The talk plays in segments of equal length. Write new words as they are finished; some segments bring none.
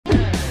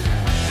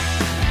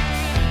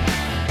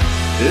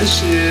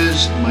This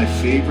is my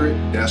favorite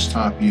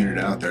desktop unit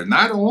out there.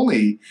 Not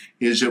only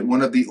is it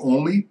one of the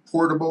only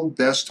portable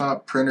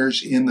desktop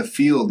printers in the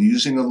field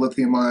using a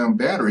lithium-ion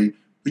battery,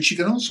 but you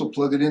can also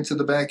plug it into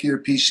the back of your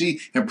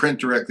PC and print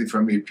directly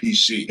from your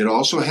PC. It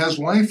also has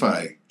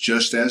Wi-Fi,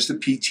 just as the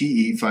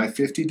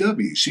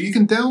PT-E800. So you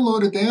can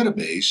download a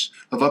database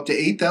of up to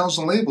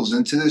 8,000 labels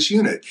into this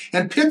unit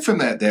and pick from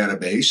that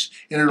database,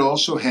 and it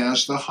also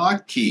has the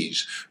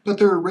hotkeys, but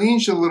they're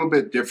arranged a little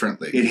bit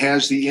differently. It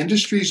has the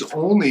industry's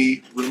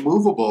only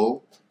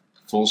removable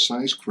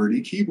full-size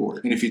QWERTY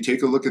keyboard. And if you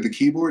take a look at the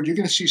keyboard, you're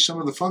going to see some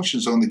of the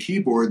functions on the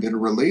keyboard that are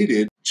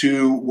related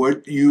to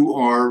what you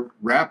are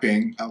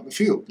wrapping out in the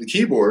field. The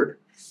keyboard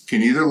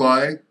can either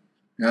lie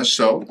as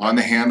so on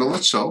the handle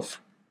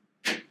itself,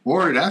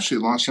 or it actually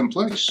locks in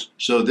place.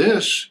 So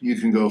this, you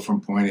can go from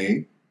point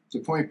A to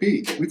point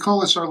B. We call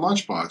this our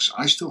lunchbox.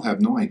 I still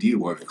have no idea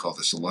why we call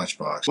this a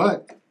lunchbox,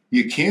 but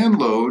you can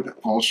load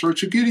all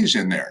sorts of goodies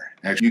in there.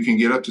 Actually, you can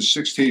get up to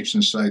 6 tapes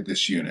inside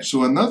this unit.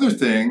 So another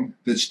thing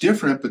that's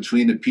different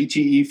between the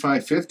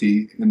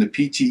PT-E550 and the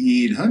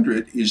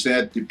PT-E800 is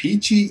that the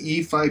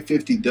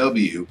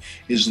PT-E550W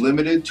is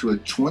limited to a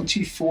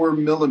 24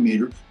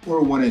 millimeter or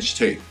a 1-inch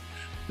tape.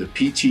 The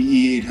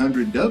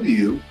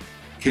PT-E800W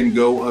can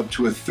go up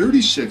to a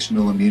 36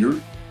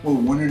 millimeter or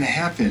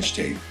 1.5-inch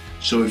tape.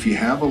 So if you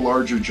have a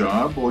larger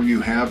job or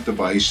you have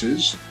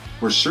devices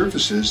or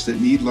surfaces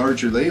that need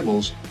larger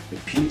labels, the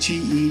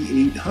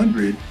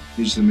PT-E800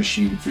 is the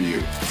machine for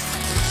you.